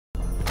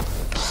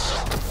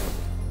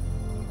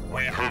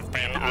have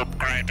been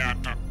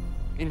upgraded.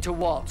 Into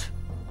what?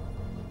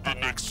 The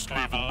next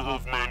level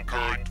of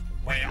mankind.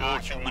 We are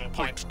human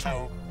point 2.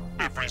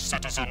 Every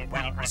citizen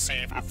will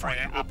receive a free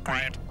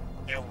upgrade.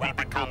 You will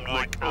become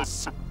like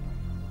us.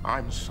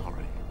 I'm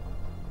sorry.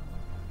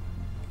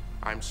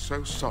 I'm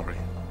so sorry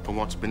for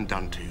what's been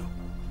done to you.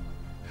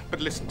 But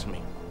listen to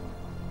me.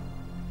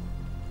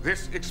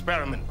 This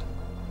experiment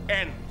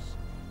ends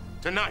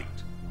tonight.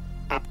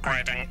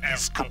 Upgrading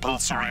is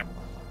compulsory.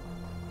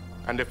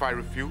 And if I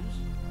refuse?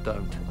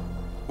 Don't.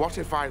 What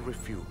if I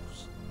refuse?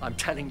 I'm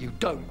telling you,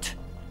 don't.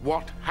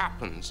 What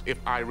happens if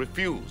I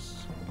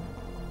refuse?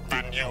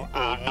 Then you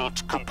are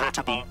not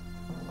compatible.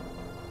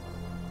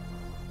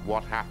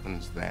 What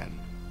happens then?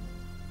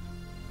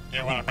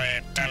 You will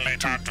be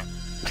deleted.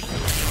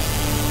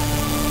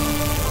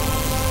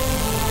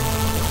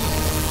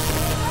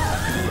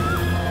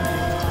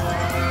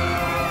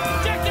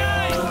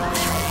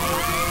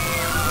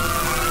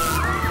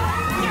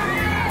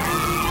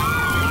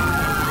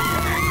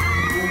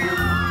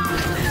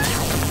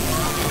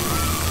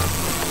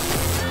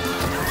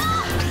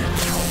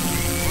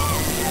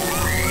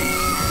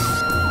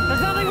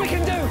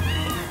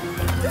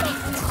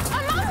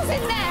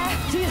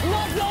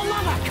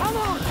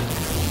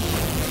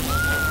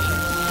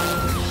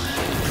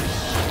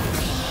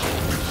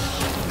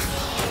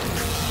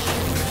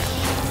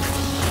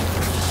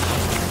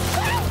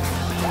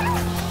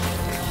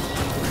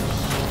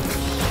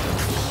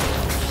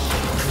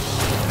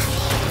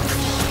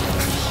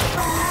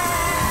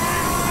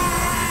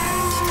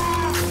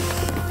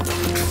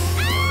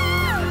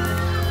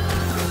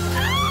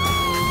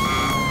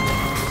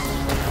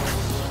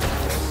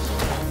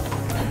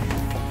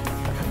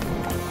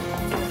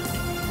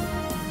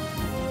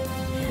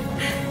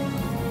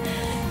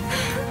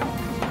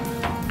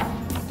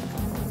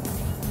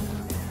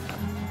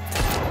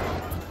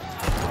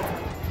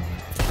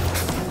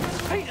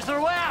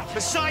 The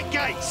side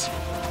gates!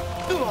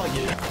 Who are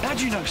you? How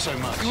do you know so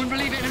much? You wouldn't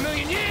believe it in a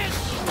million years!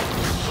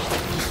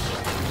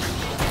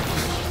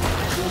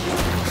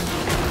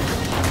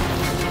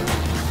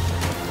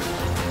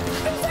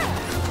 Who's that?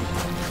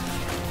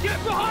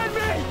 Get behind me!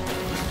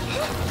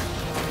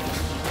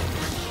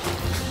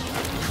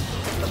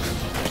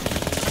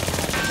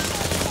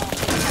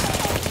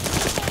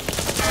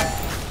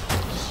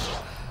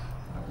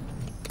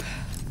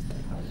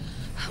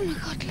 Oh my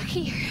God, look at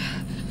you.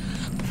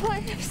 Well,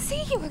 I'll never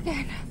see you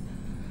again.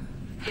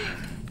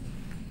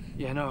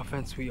 Yeah, no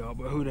offense, sweetheart,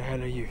 but who the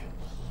hell are you?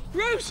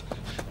 Rose!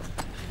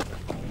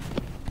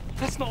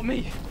 That's not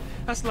me.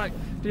 That's like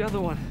the other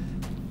one.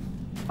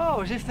 Oh,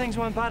 as if things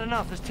weren't bad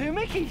enough. There's two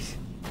Mickeys.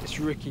 It's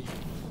Ricky,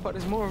 but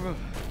there's more of them.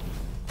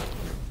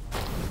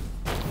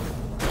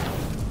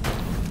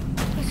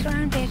 We're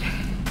surrounded.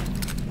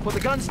 Put the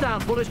guns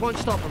down. Bullets won't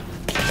stop them.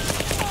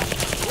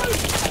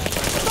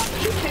 Stop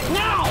shooting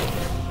now!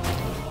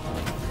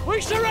 We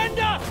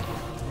surrender!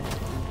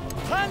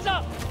 Hands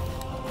up!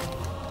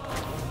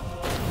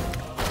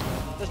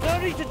 There's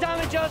no need to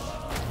damage us.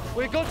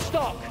 We're good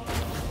stock.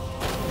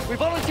 We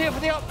volunteer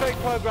for the upgrade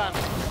program.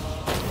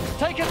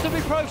 Take us to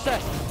be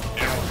processed.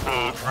 You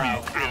are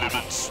rogue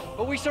elements.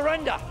 But we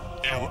surrender.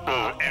 You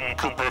are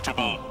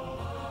incompatible.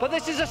 But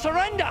this is a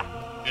surrender.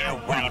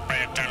 You will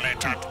be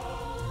deleted.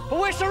 But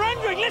we're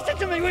surrendering. Listen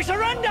to me. We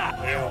surrender.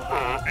 You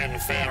are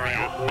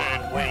inferior.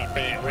 Man will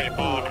be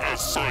reborn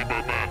as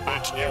Cyberman,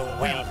 but you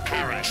will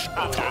perish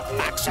under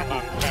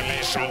maximum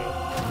deletion.